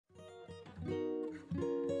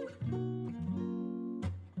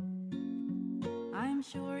I'm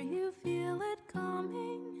sure you feel it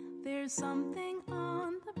coming. There's something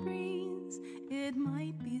on the breeze. It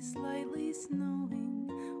might be slightly snowing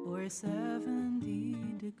or 70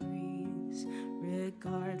 degrees.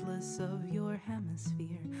 Regardless of your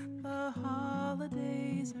hemisphere, the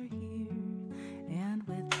holidays are here. And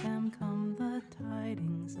with them come the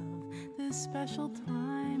tidings of this special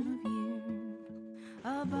time of year.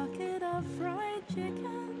 A bucket of fried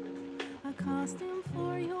chicken, a costume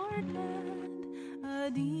for your dad, a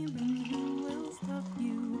demon who will stuff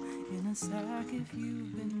you in a sack if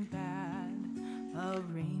you've been bad. A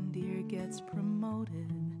reindeer gets promoted,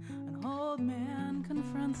 an old man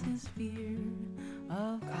confronts his fear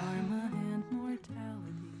of karma and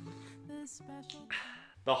mortality. This special...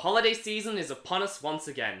 The holiday season is upon us once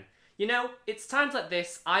again. You know, it's times like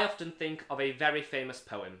this I often think of a very famous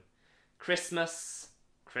poem. Christmas,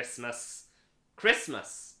 Christmas,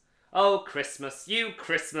 Christmas. Oh, Christmas, you,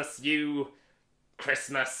 Christmas.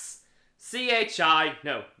 C-H-R-I-S-T-M-A-S.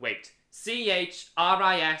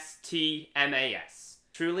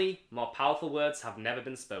 Truly, more powerful words have never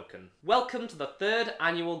been spoken. Welcome to the 3rd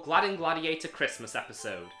annual Glad & Gladiator Christmas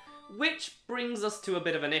episode, which brings us to a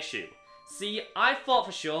bit of an issue. See, I thought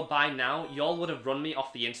for sure by now y'all would have run me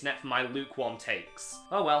off the internet for my lukewarm takes.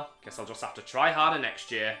 Oh well, guess I'll just have to try harder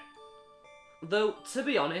next year. Though, to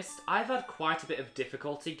be honest, I've had quite a bit of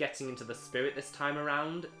difficulty getting into the spirit this time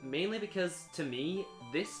around, mainly because, to me,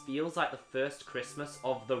 this feels like the first Christmas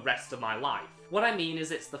of the rest of my life. What I mean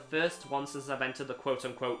is it's the first one since I've entered the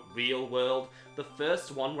quote-unquote real world, the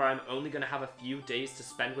first one where I'm only going to have a few days to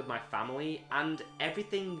spend with my family, and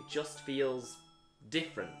everything just feels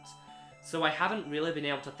different. So I haven't really been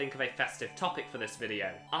able to think of a festive topic for this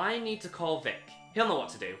video. I need to call Vic. He'll know what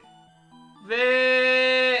to do.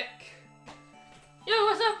 Vic! Yo,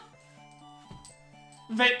 what's up?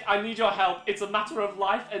 Vic, I need your help. It's a matter of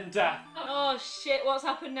life and death. Oh shit, what's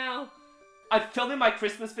happened now? I'm filming my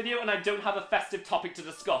Christmas video and I don't have a festive topic to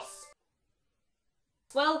discuss.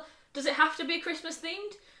 Well, does it have to be Christmas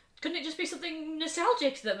themed? Couldn't it just be something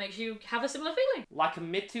nostalgic that makes you have a similar feeling? Like a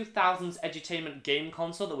mid-2000s edutainment game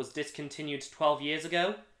console that was discontinued 12 years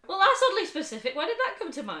ago? Well, that's oddly specific. Why did that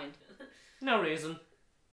come to mind? No reason.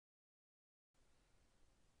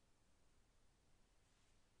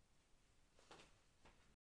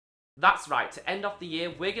 That's right, to end off the year,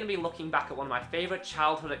 we're going to be looking back at one of my favourite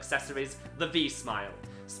childhood accessories, the V.Smile.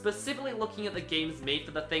 Specifically looking at the games made for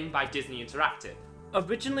the thing by Disney Interactive.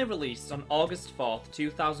 Originally released on August 4th,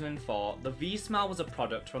 2004, the V.Smile was a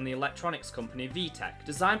product from the electronics company VTech,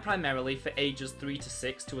 designed primarily for ages 3 to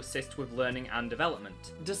 6 to assist with learning and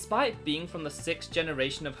development. Despite being from the 6th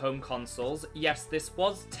generation of home consoles, yes, this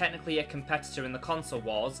was technically a competitor in the console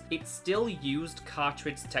wars, it still used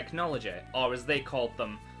cartridge technology, or as they called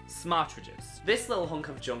them, smartridges. This little hunk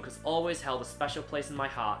of junk has always held a special place in my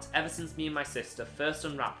heart ever since me and my sister first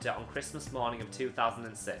unwrapped it on Christmas morning of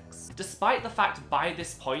 2006. Despite the fact by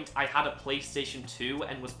this point I had a PlayStation 2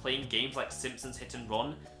 and was playing games like Simpsons Hit and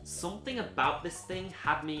Run, something about this thing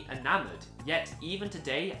had me enamored, yet even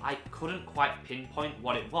today I couldn't quite pinpoint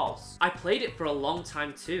what it was. I played it for a long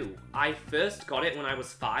time too. I first got it when I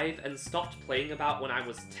was 5 and stopped playing about when I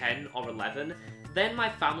was 10 or 11. Then my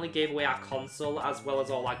family gave away our console as well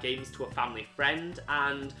as all our games to a family friend,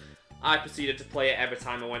 and I proceeded to play it every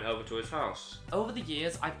time I went over to his house. Over the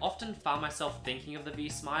years, I've often found myself thinking of the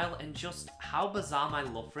V.Smile and just how bizarre my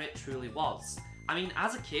love for it truly was. I mean,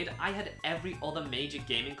 as a kid, I had every other major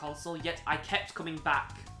gaming console, yet I kept coming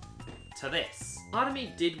back to this. Part of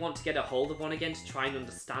me did want to get a hold of one again to try and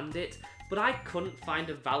understand it, but I couldn't find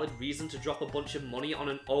a valid reason to drop a bunch of money on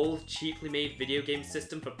an old, cheaply made video game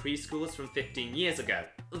system for preschoolers from 15 years ago.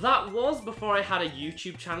 That was before I had a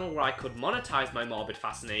YouTube channel where I could monetize my morbid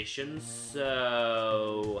fascination,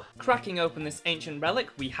 so... Cracking open this ancient relic,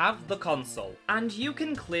 we have the console. And you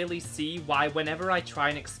can clearly see why whenever I try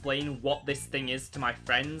and explain what this thing is to my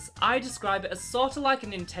friends, I describe it as sorta like a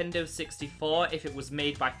Nintendo 64 if it was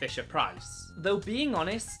made by Fisher-Price. Though being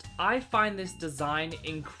honest, I find this design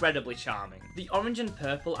incredibly charming. The orange and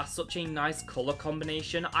purple are such a nice colour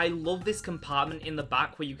combination. I love this compartment in the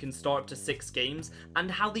back where you can store up to 6 games,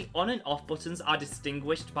 and how the on and off buttons are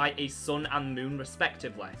distinguished by a sun and moon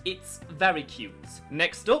respectively. It's very cute.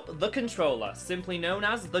 Next up, the controller, simply known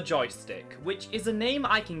as the joystick, which is a name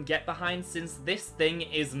I can get behind since this thing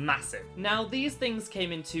is massive. Now these things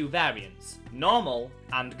came in 2 variants, normal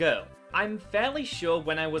and girl. I'm fairly sure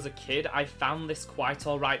when I was a kid I found this quite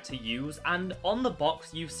alright to use, and on the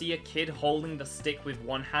box you see a kid holding the stick with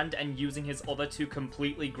one hand and using his other to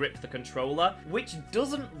completely grip the controller, which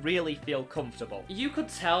doesn't really feel comfortable. You could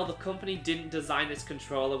tell the company didn't design this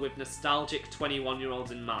controller with nostalgic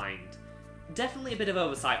 21-year-olds in mind. Definitely a bit of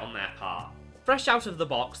oversight on their part. Fresh out of the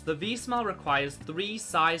box, the V.Smile requires 3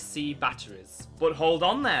 size C batteries. But hold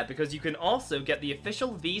on there, because you can also get the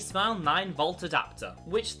official V.Smile 9V adapter,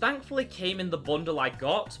 which thankfully came in the bundle I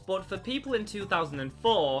got, but for people in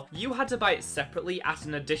 2004, you had to buy it separately at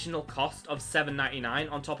an additional cost of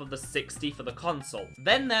 $7.99 on top of the $60 for the console.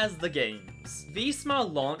 Then there's the games. V.Smile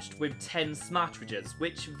launched with 10 smartridges,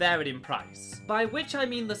 which varied in price. By which I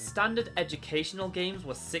mean the standard educational games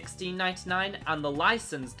were $16.99 and the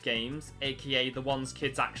licensed games, aka the ones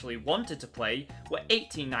kids actually wanted to play, were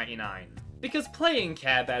 $18.99. Because playing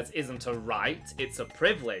Care Bears isn't a right, it's a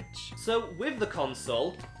privilege. So with the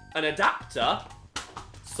console, an adapter,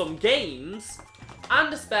 some games,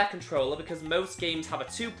 and a spare controller, because most games have a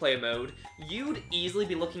 2-player mode, you'd easily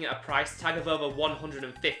be looking at a price tag of over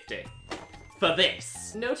 $150. For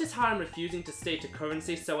this. Notice how I'm refusing to state a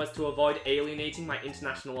currency so as to avoid alienating my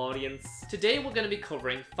international audience. Today we're going to be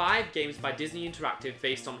covering 5 games by Disney Interactive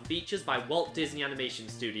based on features by Walt Disney Animation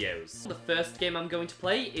Studios. The first game I'm going to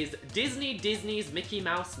play is Disney's Mickey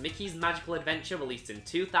Mouse Mickey's Magical Adventure, released in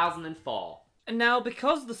 2004. Now,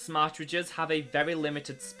 because the smartridges have a very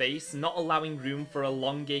limited space, not allowing room for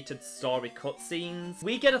elongated story cutscenes,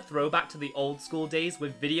 we get a throwback to the old school days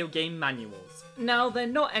with video game manuals. Now, they're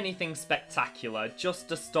not anything spectacular,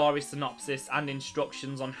 just a story synopsis and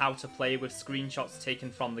instructions on how to play with screenshots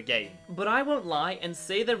taken from the game. But I won't lie and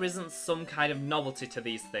say there isn't some kind of novelty to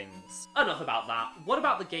these things. Enough about that, what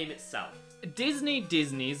about the game itself?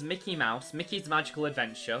 Disney's Mickey Mouse Mickey's Magical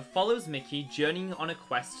Adventure follows Mickey journeying on a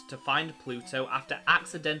quest to find Pluto after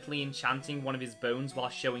accidentally enchanting one of his bones while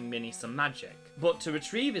showing Minnie some magic. But to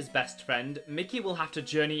retrieve his best friend, Mickey will have to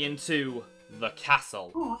journey into the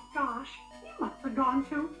castle. Oh gosh, you must have gone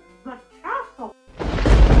to the castle.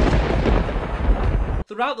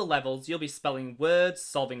 Throughout the levels, you'll be spelling words,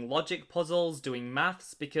 solving logic puzzles, doing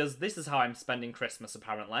maths, because this is how I'm spending Christmas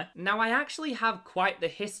apparently. Now, I actually have quite the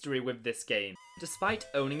history with this game. Despite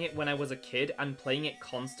owning it when I was a kid and playing it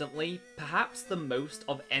constantly, perhaps the most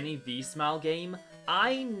of any V.Smile game,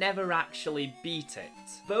 I never actually beat it.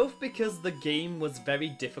 Both because the game was very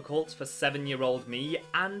difficult for 7-year-old me,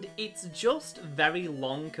 and it's just very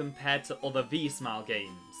long compared to other V.Smile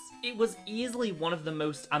games. It was easily one of the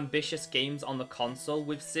most ambitious games on the console,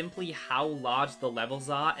 with simply how large the levels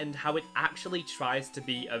are and how it actually tries to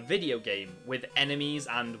be a video game, with enemies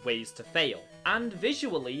and ways to fail. And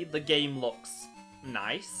visually, the game looks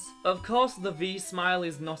nice. Of course, the V.Smile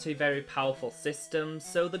is not a very powerful system,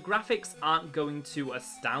 so the graphics aren't going to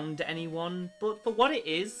astound anyone, but for what it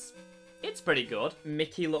is, it's pretty good.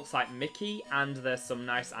 Mickey looks like Mickey, and there's some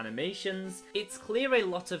nice animations. It's clear a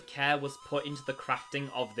lot of care was put into the crafting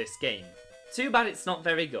of this game. Too bad it's not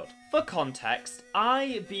very good. For context,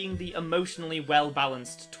 I, being the emotionally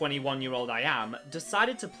well-balanced 21-year-old I am,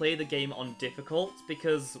 decided to play the game on difficult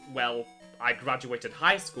because, well, I graduated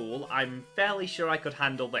high school, I'm fairly sure I could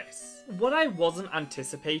handle this. What I wasn't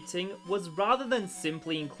anticipating was, rather than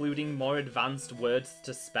simply including more advanced words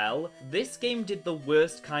to spell, this game did the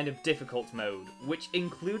worst kind of difficult mode, which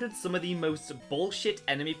included some of the most bullshit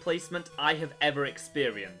enemy placement I have ever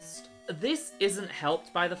experienced. This isn't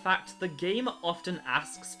helped by the fact the game often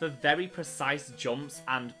asks for very precise jumps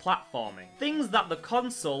and platforming, things that the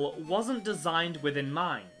console wasn't designed with in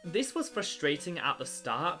mind. This was frustrating at the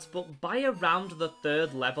start, but by around the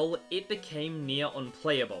 3rd level, it became near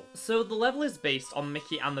unplayable. So the level is based on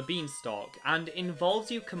Mickey and the Beanstalk, and involves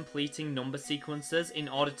you completing number sequences in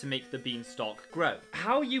order to make the beanstalk grow.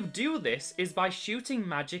 How you do this is by shooting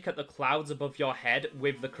magic at the clouds above your head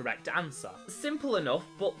with the correct answer. Simple enough,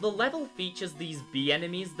 but the level features these bee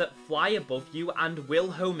enemies that fly above you and will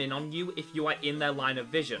home in on you if you are in their line of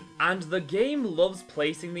vision. And the game loves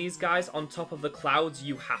placing these guys on top of the clouds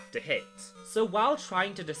you have to hit. So while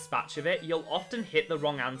trying to dispatch of it, you'll often hit the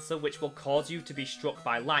wrong answer, which will cause you to be struck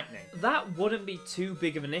by lightning. That wouldn't be too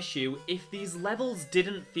big of an issue if these levels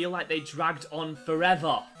didn't feel like they dragged on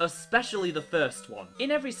forever, especially the first one.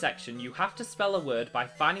 In every section, you have to spell a word by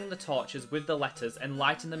finding the torches with the letters and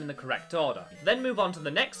lighting them in the correct order. Then move on to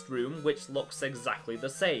the next room, which looks exactly the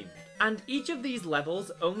same. And each of these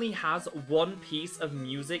levels only has one piece of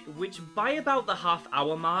music, which by about the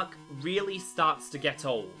half-hour mark really starts to get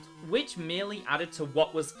old, which merely added to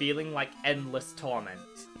what was feeling like endless torment.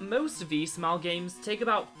 Most V.Smile games take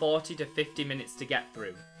about 40 to 50 minutes to get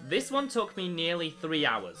through. This one took me nearly 3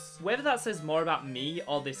 hours. Whether that says more about me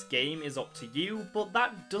or this game is up to you, but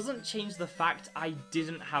that doesn't change the fact I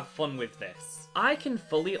didn't have fun with this. I can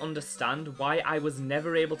fully understand why I was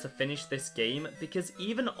never able to finish this game, because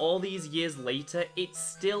even all these years later, it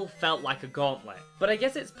still felt like a gauntlet. But I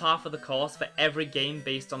guess it's par for the course for every game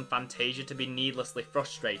based on Fantasia to be needlessly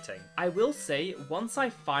frustrating. I will say, once I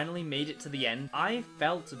finally made it to the end, I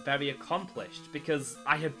felt very accomplished, because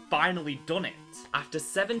I had finally done it. After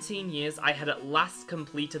 17 years, I had at last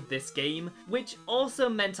completed this game, which also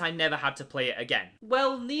meant I never had to play it again.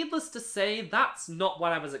 Well, needless to say, that's not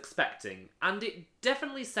what I was expecting, and it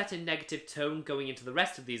definitely set a negative tone going into the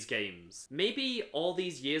rest of these games. Maybe all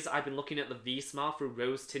these years I've been looking at the V.Smile through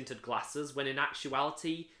rose-tinted glasses, when in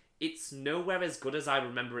actuality, it's nowhere as good as I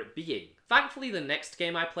remember it being. Thankfully, the next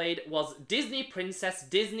game I played was Disney Princess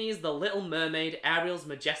Disney's The Little Mermaid Ariel's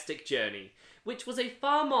Majestic Journey, which was a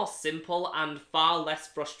far more simple and far less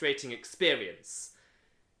frustrating experience.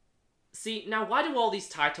 See, now why do all these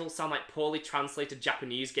titles sound like poorly translated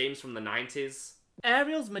Japanese games from the 90s?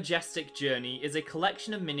 Ariel's Majestic Journey is a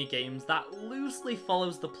collection of minigames that loosely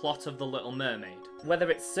follows the plot of The Little Mermaid.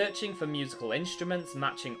 Whether it's searching for musical instruments,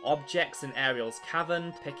 matching objects in Ariel's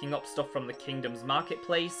cavern, picking up stuff from the kingdom's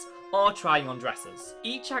marketplace, or trying on dresses.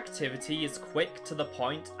 Each activity is quick to the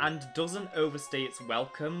point and doesn't overstay its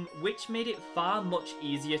welcome, which made it far much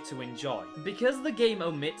easier to enjoy. Because the game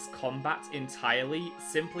omits combat entirely,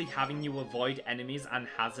 simply having you avoid enemies and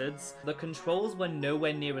hazards, the controls were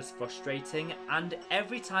nowhere near as frustrating, and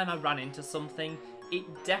every time I ran into something, it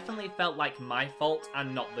definitely felt like my fault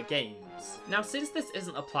and not the game's. Now, since this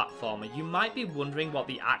isn't a platformer, you might be wondering what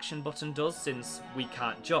the action button does since we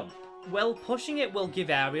can't jump. Well, pushing it will give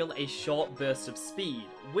Ariel a short burst of speed,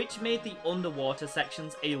 which made the underwater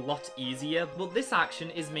sections a lot easier, but this action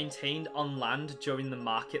is maintained on land during the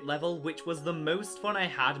market level, which was the most fun I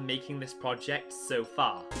had making this project so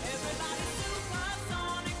far.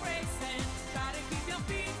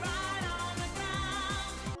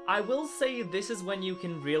 I will say this is when you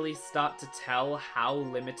can really start to tell how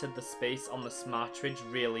limited the space on the Smartridge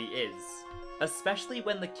really is. Especially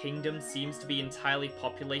when the kingdom seems to be entirely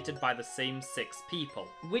populated by the same 6 people.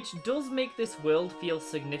 Which does make this world feel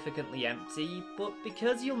significantly empty, but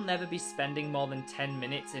because you'll never be spending more than 10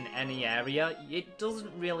 minutes in any area, it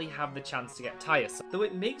doesn't really have the chance to get tiresome. Though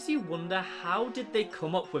it makes you wonder, how did they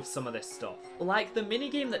come up with some of this stuff? Like, the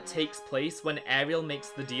minigame that takes place when Ariel makes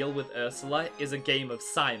the deal with Ursula is a game of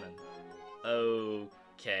Simon.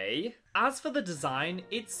 Okay. As for the design,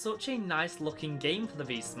 it's such a nice looking game for the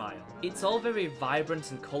V.Smile. It's all very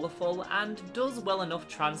vibrant and colourful, and does well enough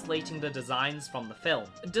translating the designs from the film.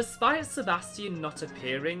 Despite Sebastian not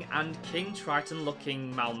appearing and King Triton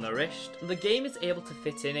looking malnourished, the game is able to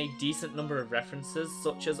fit in a decent number of references,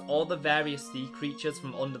 such as all the various sea creatures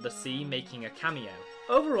from under the sea making a cameo.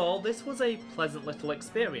 Overall, this was a pleasant little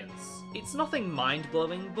experience. It's nothing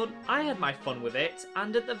mind-blowing, but I had my fun with it,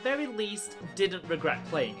 and at the very least, didn't regret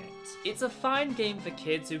playing it. It's a fine game for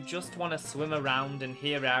kids who just want to swim around and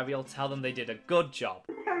hear Ariel tell them they did a good job.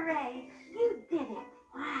 Hooray! You did it!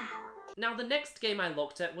 Wow! Now, the next game I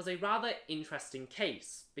looked at was a rather interesting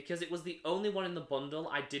case, because it was the only one in the bundle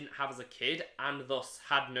I didn't have as a kid, and thus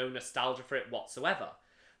had no nostalgia for it whatsoever.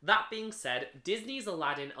 That being said, Disney's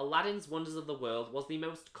Aladdin, Aladdin's Wonders of the World, was the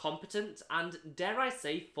most competent and, dare I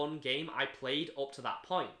say, fun game I played up to that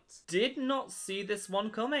point. Did not see this one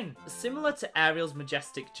coming. Similar to Ariel's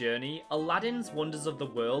Majestic Journey, Aladdin's Wonders of the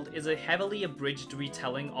World is a heavily abridged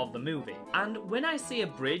retelling of the movie. And when I say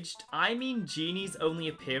abridged, I mean Genie's only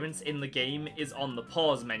appearance in the game is on the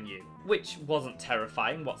pause menu, which wasn't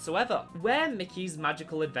terrifying whatsoever. Where Mickey's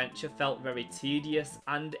magical adventure felt very tedious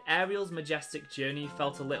and Ariel's Majestic Journey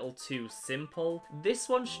felt a little too simple, this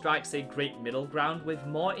one strikes a great middle ground with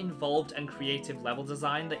more involved and creative level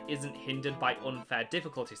design that isn't hindered by unfair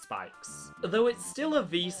difficulty spikes. Though it's still a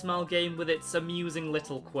V.Smile game with its amusing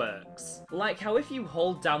little quirks. Like how if you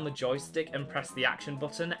hold down the joystick and press the action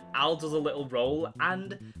button, Al does a little roll,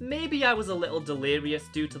 and maybe I was a little delirious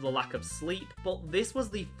due to the lack of sleep, but this was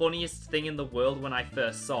the funniest thing in the world when I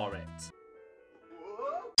first saw it.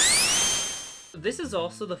 This is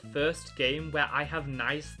also the first game where I have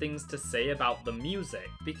nice things to say about the music,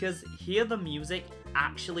 because here the music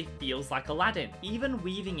actually feels like Aladdin, even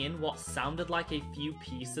weaving in what sounded like a few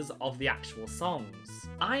pieces of the actual songs.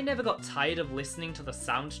 I never got tired of listening to the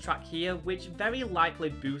soundtrack here, which very likely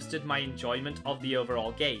boosted my enjoyment of the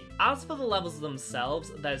overall game. As for the levels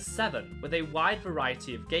themselves, there's 7, with a wide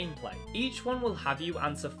variety of gameplay. Each one will have you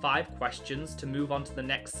answer 5 questions to move on to the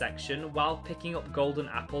next section, while picking up golden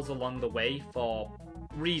apples along the way for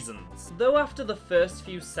reasons. Though after the first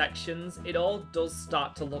few sections, it all does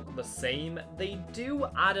start to look the same, they do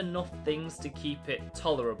add enough things to keep it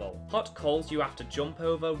tolerable. Hot coals you have to jump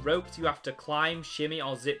over, ropes you have to climb, shimmy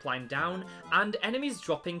or zipline down, and enemies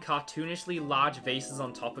dropping cartoonishly large vases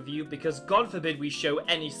on top of you because God forbid we show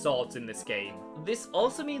any swords in this game. This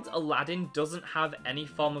also means Aladdin doesn't have any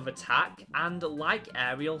form of attack, and like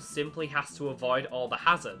Ariel, simply has to avoid all the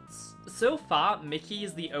hazards. So far, Mickey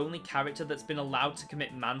is the only character that's been allowed to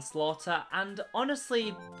commit manslaughter, and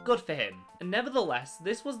honestly, good for him. Nevertheless,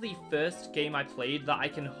 this was the first game I played that I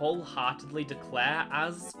can wholeheartedly declare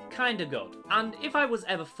as kinda good. And if I was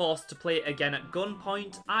ever forced to play it again at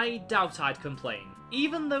gunpoint, I doubt I'd complain.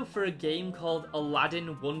 Even though for a game called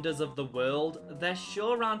Aladdin Wonders of the World, there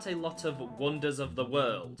sure aren't a lot of wonders of the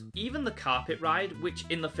world. Even the carpet ride, which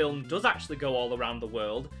in the film does actually go all around the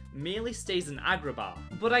world, merely stays in Agrabah.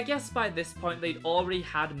 But I guess by this point they'd already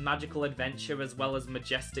had Magical Adventure as well as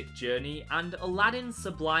Majestic Journey, and Aladdin's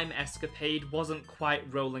sublime escapade wasn't quite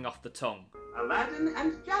rolling off the tongue. Aladdin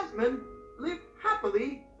and Jasmine live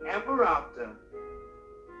happily ever after.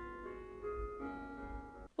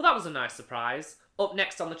 Well, that was a nice surprise. Up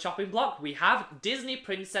next on the chopping block, we have Disney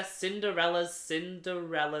Princess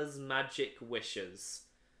Cinderella's Magic Wishes.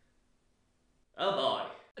 Oh boy.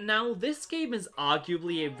 Now, this game is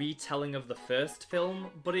arguably a retelling of the first film,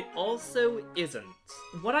 but it also isn't.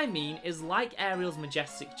 What I mean is, like Ariel's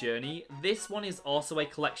Majestic Journey, this one is also a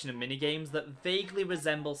collection of minigames that vaguely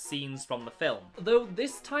resemble scenes from the film. Though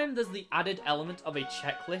this time there's the added element of a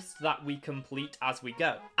checklist that we complete as we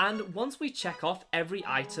go. And once we check off every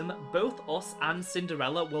item, both us and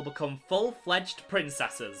Cinderella will become full-fledged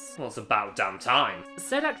princesses. Well, it's about damn time.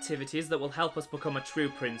 Said activities that will help us become a true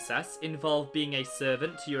princess involve being a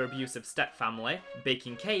servant to your abusive stepfamily,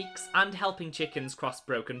 baking cakes, and helping chickens cross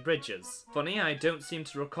broken bridges. Funny, I don't seem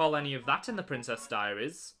to recall any of that in the Princess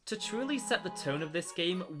Diaries. To truly set the tone of this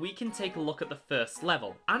game, we can take a look at the first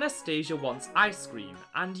level. Anastasia wants ice cream,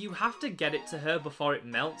 and you have to get it to her before it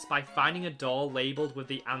melts by finding a door labelled with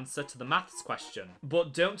the answer to the maths question.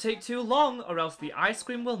 But don't take too long or else the ice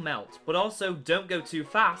cream will melt, but also don't go too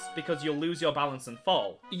fast because you'll lose your balance and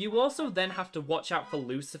fall. You also then have to watch out for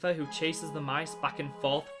Lucifer, who chases the mice back and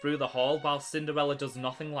forth through the hall while Cinderella does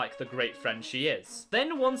nothing like the great friend she is.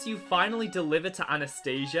 Then once you finally deliver to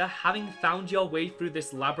Anastasia, having found your way through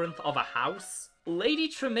this labyrinth of a house, Lady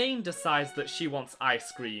Tremaine decides that she wants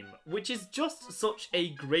ice cream, which is just such a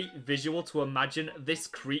great visual to imagine this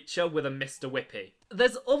creature with a Mr. Whippy.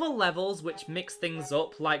 There's other levels which mix things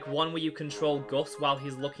up, like one where you control Gus while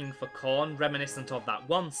he's looking for corn, reminiscent of that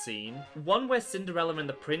one scene. One where Cinderella and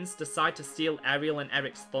the prince decide to steal Ariel and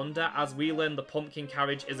Eric's thunder as we learn the pumpkin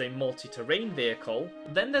carriage is a multi-terrain vehicle.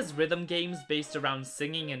 Then there's rhythm games based around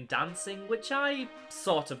singing and dancing, which I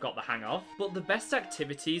sort of got the hang of. But the best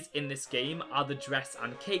activities in this game are the dress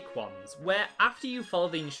and cake ones, where after you follow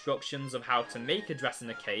the instructions of how to make a dress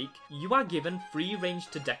and a cake, you are given free range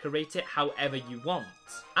to decorate it however you want.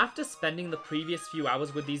 After spending the previous few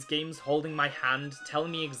hours with these games holding my hand,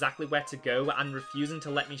 telling me exactly where to go and refusing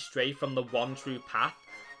to let me stray from the one true path,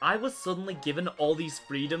 I was suddenly given all these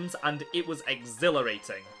freedoms and it was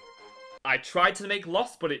exhilarating. I tried to make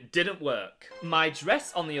Lost, but it didn't work. My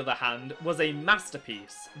dress, on the other hand, was a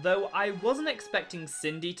masterpiece, though I wasn't expecting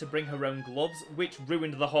Cindy to bring her own gloves, which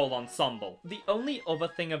ruined the whole ensemble. The only other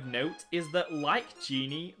thing of note is that, like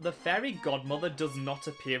Genie, the fairy godmother does not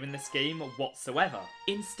appear in this game whatsoever.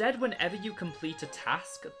 Instead, whenever you complete a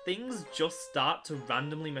task, things just start to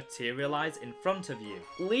randomly materialize in front of you,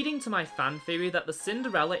 leading to my fan theory that the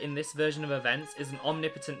Cinderella in this version of events is an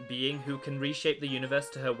omnipotent being who can reshape the universe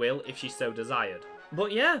to her will if she so desired.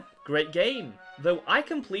 But yeah, great game. Though I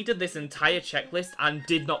completed this entire checklist and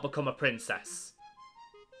did not become a princess.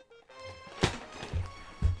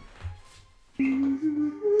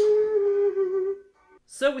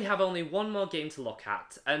 So we have only one more game to look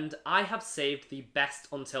at, and I have saved the best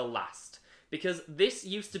until last, because this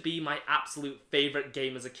used to be my absolute favourite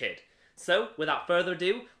game as a kid. So, without further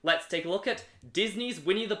ado, let's take a look at Disney's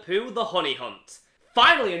Winnie the Pooh The Honey Hunt.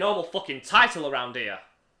 Finally a normal fucking title around here!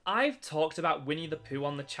 I've talked about Winnie the Pooh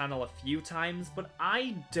on the channel a few times, but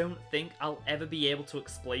I don't think I'll ever be able to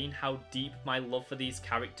explain how deep my love for these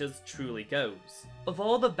characters truly goes. Of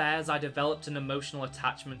all the bears I developed an emotional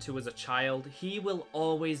attachment to as a child, he will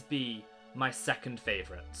always be my second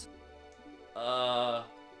favourite. I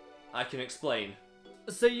can explain.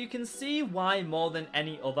 So you can see why more than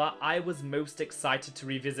any other I was most excited to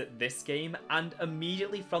revisit this game, and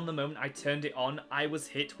immediately from the moment I turned it on, I was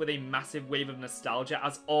hit with a massive wave of nostalgia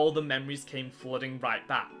as all the memories came flooding right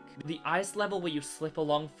back. The ice level where you slip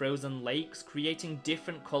along frozen lakes, creating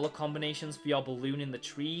different colour combinations for your balloon in the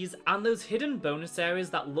trees, and those hidden bonus areas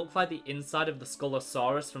that look like the inside of the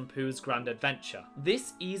Skullosaurus from Pooh's Grand Adventure.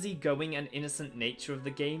 This easygoing and innocent nature of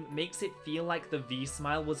the game makes it feel like the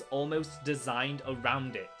V.Smile was almost designed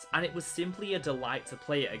around it, and it was simply a delight to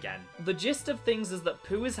play it again. The gist of things is that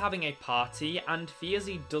Pooh is having a party and fears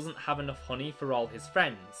he doesn't have enough honey for all his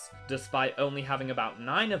friends, despite only having about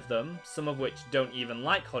 9 of them, some of which don't even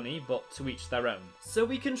like honey, but to each their own. So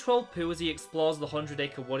we control Pooh as he explores the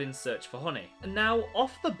 100-acre wood in search for honey. And now,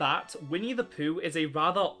 off the bat, Winnie the Pooh is a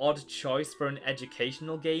rather odd choice for an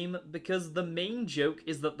educational game because the main joke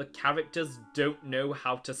is that the characters don't know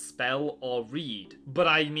how to spell or read. But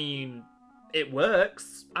I mean, it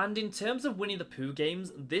works. And in terms of Winnie the Pooh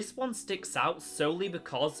games, this one sticks out solely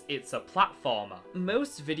because it's a platformer.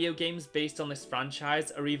 Most video games based on this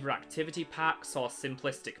franchise are either activity packs or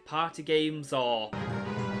simplistic party games or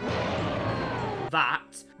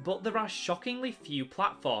that, but there are shockingly few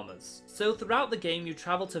platformers. So throughout the game you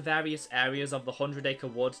travel to various areas of the 100-acre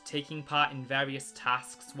wood, taking part in various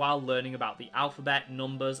tasks while learning about the alphabet,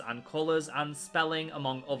 numbers and colours and spelling,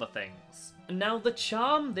 among other things. Now the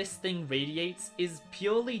charm this thing radiates is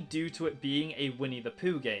purely due to it being a Winnie the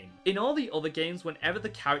Pooh game. In all the other games, whenever the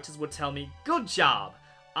characters would tell me, "Good job,"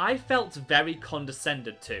 I felt very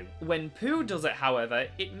condescended to. When Pooh does it, however,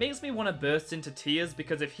 it makes me want to burst into tears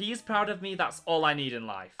because if he's proud of me, that's all I need in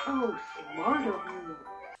life. Oh, smart of you.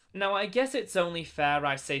 Now, I guess it's only fair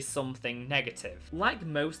I say something negative. Like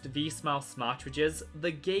most V.Smile smartridges,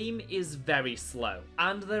 the game is very slow,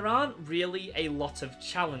 and there aren't really a lot of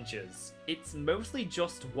challenges. It's mostly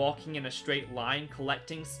just walking in a straight line,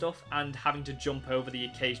 collecting stuff, and having to jump over the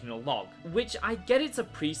occasional log. Which, I get it's a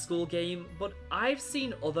preschool game, but I've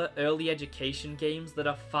seen other early education games that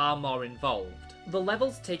are far more involved. The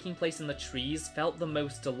levels taking place in the trees felt the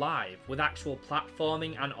most alive, with actual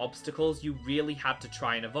platforming and obstacles you really had to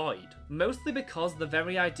try and avoid. Mostly because the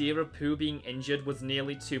very idea of Pooh being injured was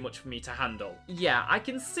nearly too much for me to handle. Yeah, I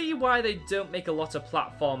can see why they don't make a lot of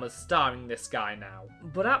platformers starring this guy now.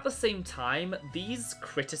 But at the same time, these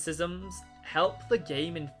criticisms help the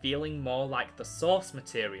game in feeling more like the source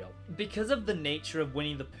material. Because of the nature of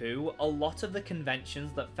Winnie the Pooh, a lot of the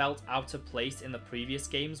conventions that felt out of place in the previous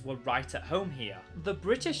games were right at home here. The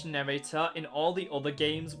British narrator in all the other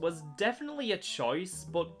games was definitely a choice,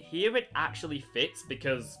 but here it actually fits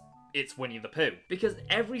because it's Winnie the Pooh. Because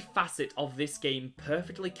every facet of this game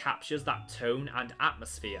perfectly captures that tone and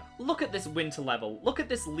atmosphere. Look at this winter level, look at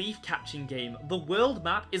this leaf catching game. The world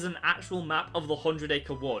map is an actual map of the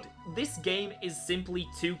 100-acre wood. This game is simply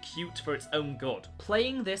too cute for its own good.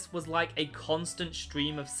 Playing this was like a constant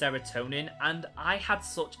stream of serotonin, and I had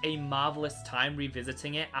such a marvellous time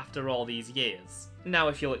revisiting it after all these years. Now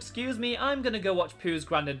if you'll excuse me, I'm gonna go watch Pooh's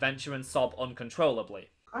Grand Adventure and sob uncontrollably.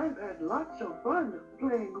 I've had lots of fun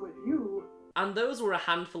playing with you. And those were a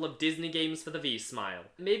handful of Disney games for the V.Smile.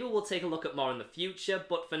 Maybe we'll take a look at more in the future,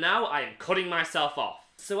 but for now I am cutting myself off.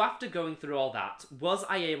 So after going through all that, was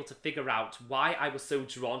I able to figure out why I was so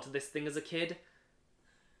drawn to this thing as a kid?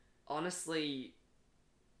 Honestly,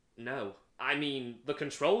 no. I mean, the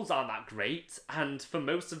controls aren't that great, and for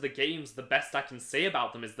most of the games the best I can say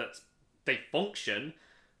about them is that they function,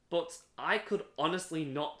 but I could honestly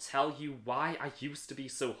not tell you why I used to be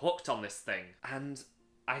so hooked on this thing, and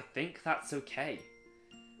I think that's okay.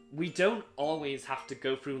 We don't always have to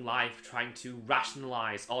go through life trying to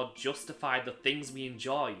rationalise or justify the things we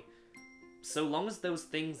enjoy. So long as those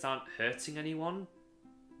things aren't hurting anyone,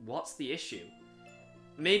 what's the issue?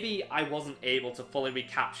 Maybe I wasn't able to fully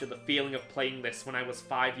recapture the feeling of playing this when I was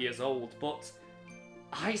 5 years old, but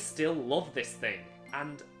I still love this thing.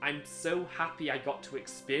 And I'm so happy I got to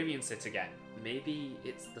experience it again. Maybe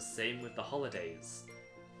it's the same with the holidays.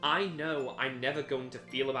 I know I'm never going to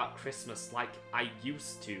feel about Christmas like I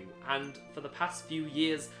used to, and for the past few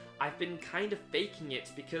years I've been kind of faking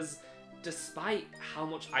it because despite how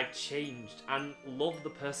much I've changed and love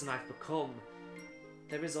the person I've become,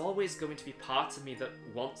 there is always going to be part of me that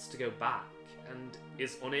wants to go back and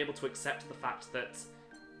is unable to accept the fact that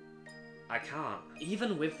I can't.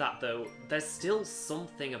 Even with that though, there's still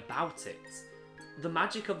something about it. The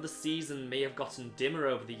magic of the season may have gotten dimmer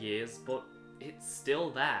over the years, but it's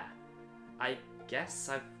still there. I guess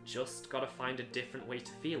I've just got to find a different way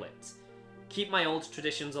to feel it. Keep my old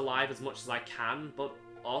traditions alive as much as I can, but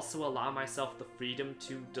also allow myself the freedom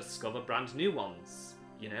to discover brand new ones.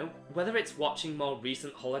 you know? Whether it's watching more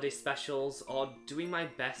recent holiday specials or doing my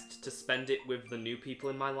best to spend it with the new people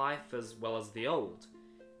in my life as well as the old.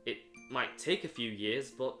 It might take a few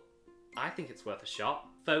years, but I think it's worth a shot.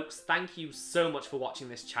 Folks, thank you so much for watching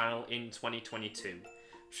this channel in 2022.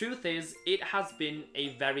 Truth is, it has been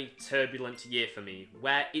a very turbulent year for me,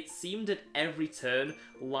 where it seemed at every turn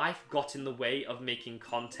life got in the way of making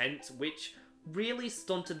content, which really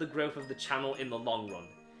stunted the growth of the channel in the long run.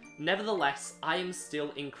 Nevertheless, I am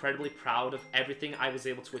still incredibly proud of everything I was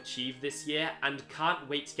able to achieve this year and can't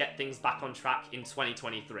wait to get things back on track in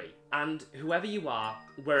 2023. And whoever you are,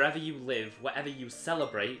 wherever you live, whatever you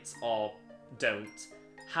celebrate or don't,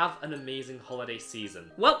 have an amazing holiday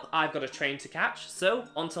season. Well, I've got a train to catch, so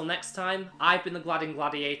until next time, I've been the Gladding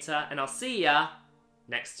Gladiator, and I'll see ya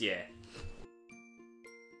next year.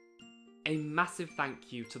 A massive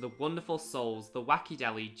thank you to the wonderful souls, the Wacky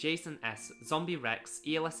Deli, Jason S, Zombie Rex,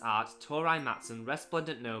 ELS Art, Torai Matson,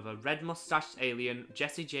 Resplendent Nova, Red Mustached Alien,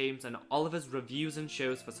 Jesse James, and Oliver's reviews and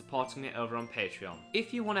shows for supporting me over on Patreon.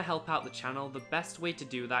 If you want to help out the channel, the best way to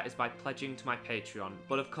do that is by pledging to my Patreon,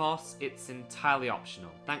 but of course, it's entirely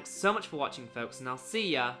optional. Thanks so much for watching, folks, and I'll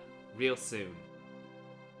see ya real soon.